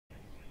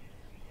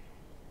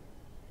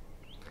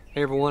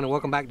Hey everyone, and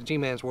welcome back to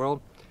Gman's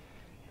World.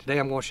 Today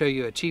I'm going to show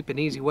you a cheap and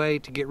easy way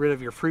to get rid of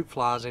your fruit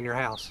flies in your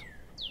house.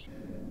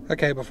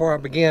 Okay, before I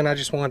begin, I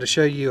just wanted to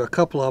show you a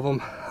couple of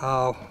them.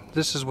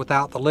 This is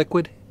without the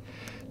liquid.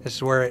 This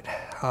is where it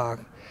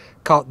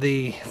caught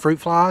the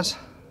fruit flies.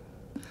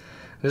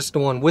 This is the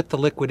one with the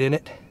liquid in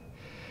it.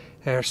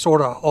 They're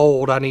sort of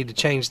old. I need to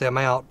change them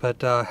out,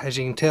 but as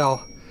you can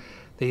tell,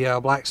 the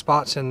black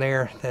spots in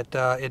there, that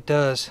it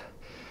does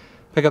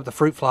pick up the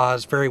fruit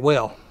flies very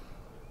well.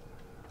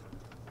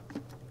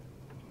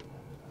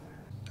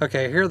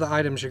 Okay, here are the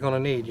items you're going to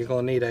need. You're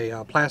going to need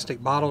a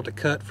plastic bottle to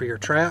cut for your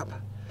trap,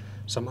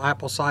 some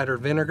apple cider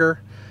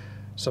vinegar,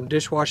 some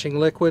dishwashing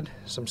liquid,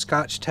 some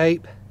Scotch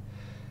tape,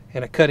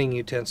 and a cutting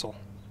utensil.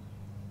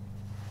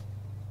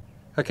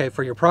 Okay,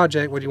 for your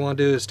project, what you want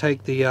to do is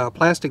take the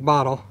plastic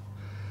bottle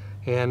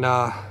and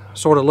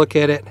sort of look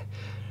at it.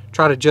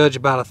 Try to judge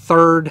about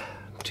 1/3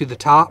 to the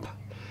top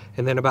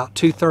and then about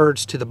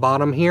 2/3 to the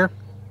bottom here.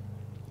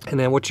 And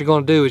then what you're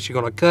going to do is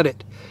you're going to cut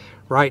it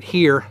right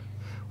here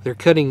with your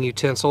cutting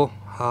utensil.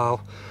 I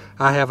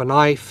have a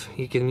knife.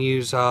 You can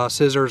use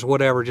scissors,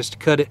 whatever, just to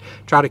cut it.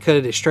 Try to cut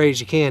it as straight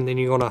as you can. Then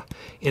you're going to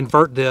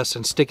invert this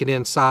and stick it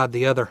inside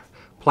the other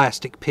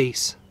plastic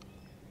piece.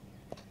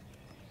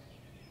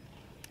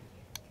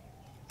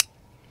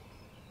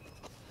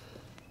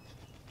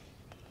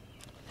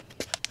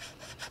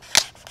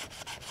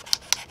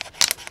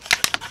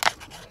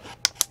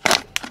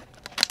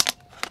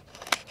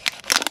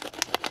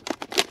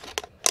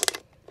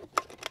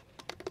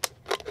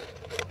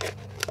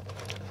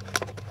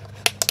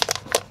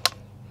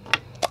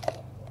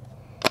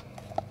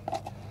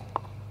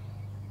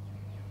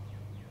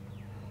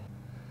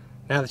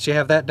 Now that you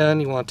have that done,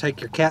 you want to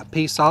take your cap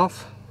piece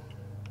off.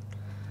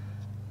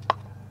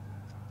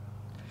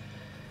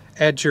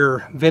 Add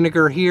your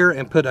vinegar here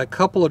and put a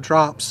couple of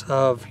drops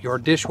of your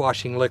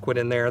dishwashing liquid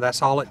in there.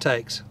 That's all it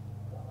takes.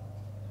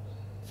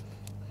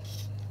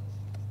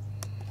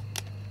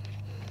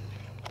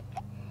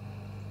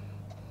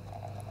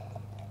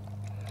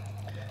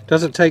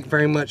 Doesn't take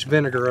very much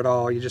vinegar at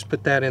all. You just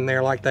put that in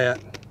there like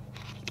that.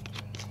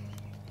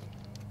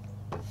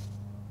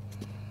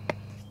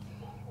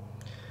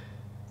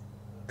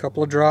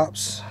 Couple of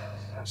drops,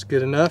 that's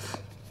good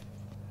enough.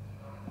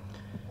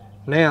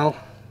 Now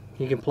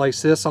you can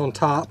place this on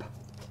top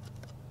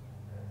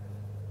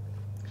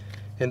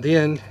and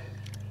then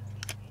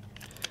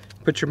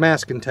put your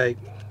masking tape,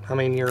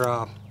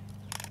 your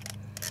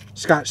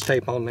Scotch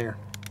tape on there.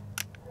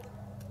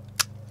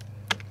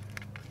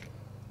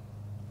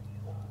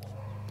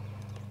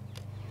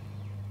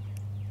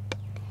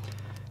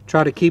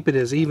 Try to keep it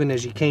as even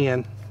as you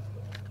can.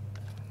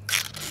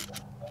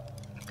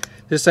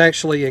 This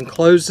actually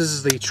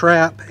encloses the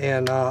trap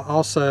and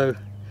also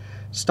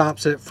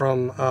stops it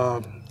from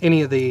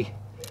any of the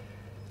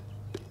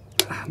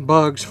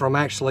bugs from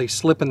actually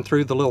slipping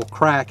through the little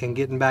crack and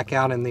getting back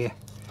out in the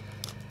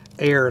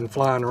air and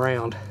flying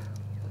around.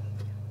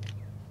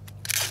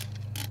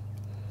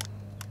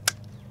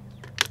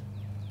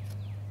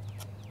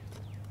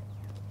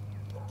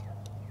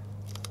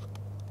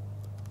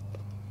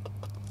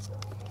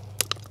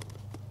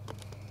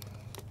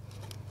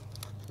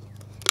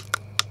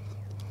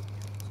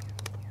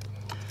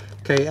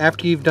 Okay,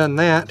 after you've done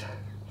that,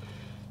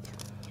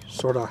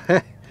 sort of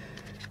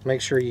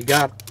make sure you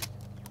got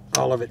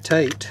all of it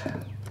taped.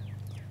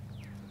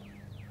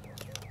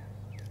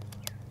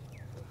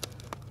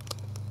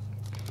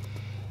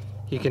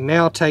 You can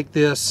now take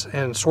this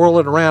and swirl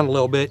it around a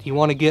little bit. You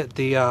want to get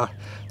the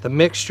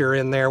mixture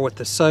in there with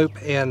the soap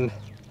and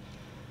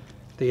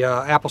the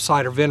apple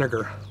cider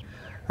vinegar.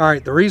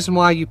 Alright, the reason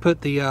why you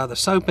put the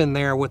soap in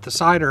there with the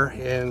cider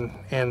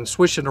and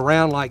swish it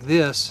around like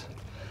this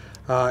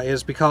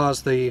is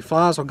because the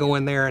flies will go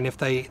in there, and if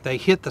they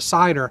hit the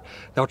cider,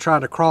 they'll try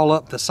to crawl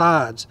up the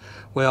sides.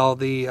 Well,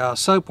 the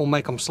soap will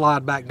make them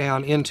slide back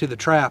down into the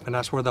trap, and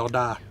that's where they'll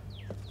die.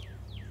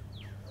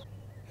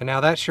 And now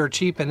that's your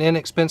cheap and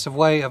inexpensive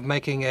way of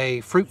making a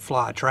fruit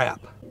fly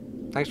trap.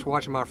 Thanks for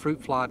watching my fruit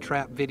fly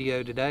trap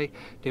video today.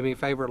 Do me a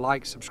favor,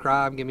 like,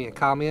 subscribe, give me a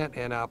comment,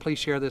 and please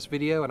share this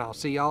video, and I'll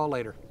see y'all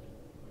later.